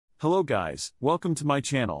Hello guys, welcome to my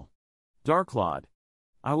channel, Darklord.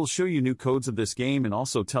 I will show you new codes of this game and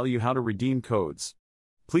also tell you how to redeem codes.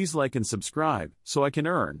 Please like and subscribe, so I can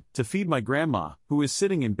earn, to feed my grandma, who is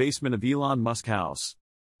sitting in basement of Elon Musk house.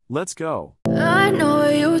 Let's go. I know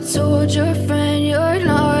you told your friend you're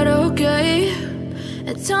not okay,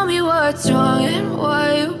 and tell me what's wrong and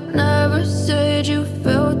why you never said you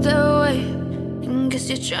felt that way. And guess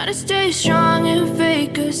you're trying to stay strong and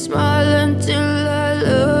fake a smile until I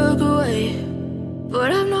look away.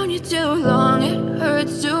 But I've known you too long, it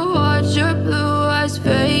hurts to watch your blue eyes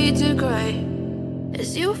fade to gray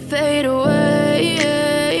as you fade away,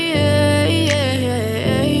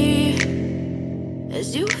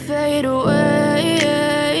 as you fade away.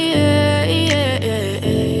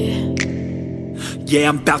 Yeah,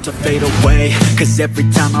 I'm about to fade away, cause every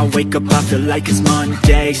time I wake up I feel like it's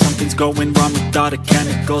Monday. Something's going wrong with all the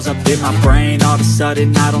chemicals up in my brain. All of a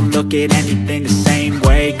sudden I don't look at anything the same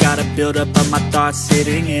way. Gotta build up of my thoughts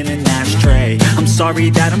sitting in an ashtray. I'm sorry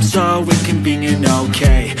that I'm so inconvenient,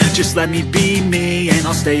 okay. Just let me be me and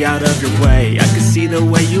I'll stay out of your way. I can see the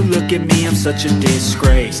way you look at me, I'm such a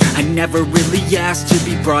disgrace. I never really asked to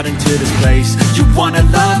be brought into this place. You wanna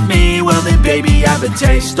love me? Well then baby have a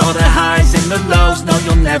taste. All the highs and the lows, no,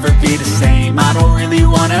 you'll never be the same. I don't really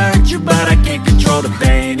wanna hurt you, but I can't control the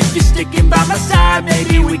pain. If you're sticking by my side,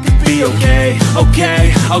 maybe we could be okay.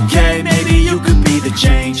 Okay, maybe you could be the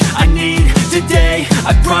change I need today.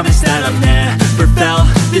 I promise that I've never felt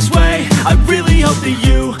this way. I really hope that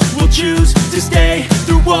you will choose to stay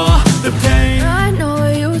through all the pain. I know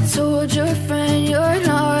you told your friend you're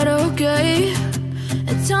not okay,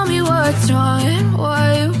 and tell me what's wrong and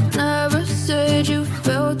why you never said you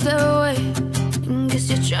felt that way. Guess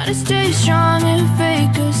you're trying to stay strong and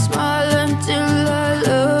fake a smile until I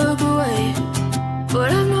look away.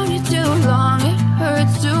 But I've known you too long, it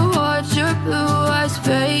hurts to watch your blue eyes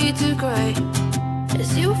fade to gray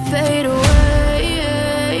as you fade away,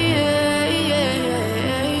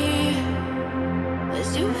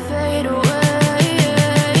 as you fade away,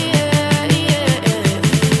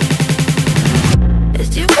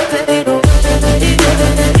 as you fade away.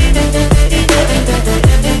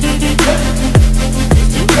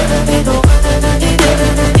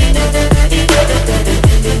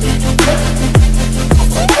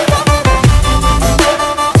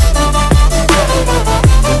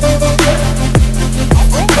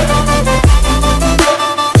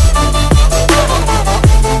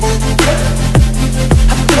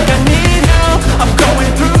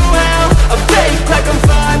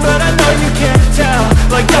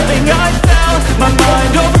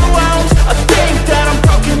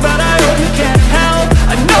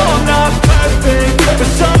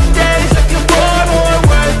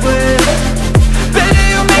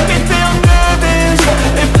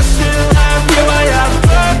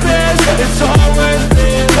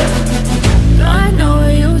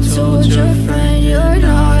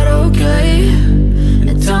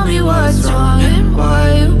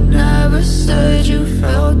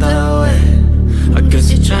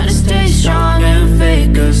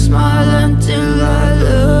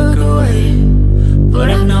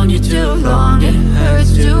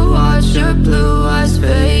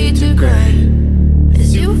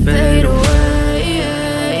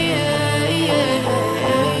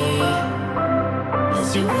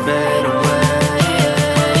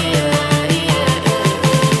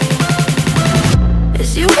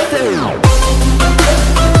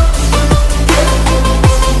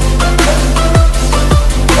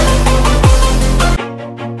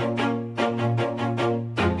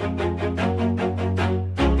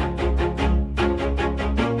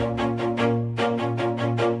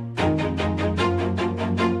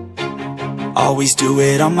 Always do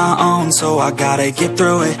it on my own, so I gotta get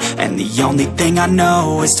through it. And the only thing I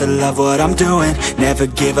know is to love what I'm doing. Never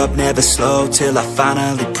give up, never slow, till I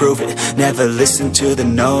finally prove it. Never listen to the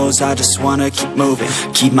no's, I just wanna keep moving.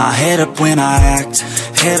 Keep my head up when I act,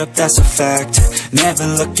 head up, that's a fact. Never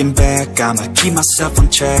looking back, I'ma keep myself on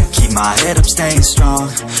track. Keep my head up, staying strong,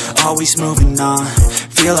 always moving on.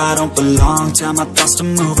 Feel I don't belong, tell my thoughts to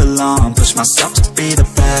move along. Push myself to be the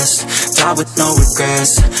best, die with no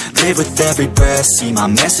regrets. Live with every breath, see my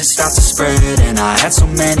message start to spread. And I had so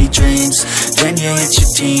many dreams, then you hit your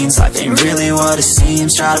teens. Life ain't really what it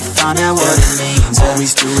seems, try to find out what it means.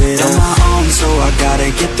 Always do it on my own, so I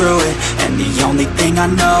gotta get through it. And the only thing I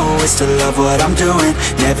know is to love what I'm doing.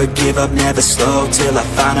 Never give up, never slow, till I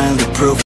finally prove it.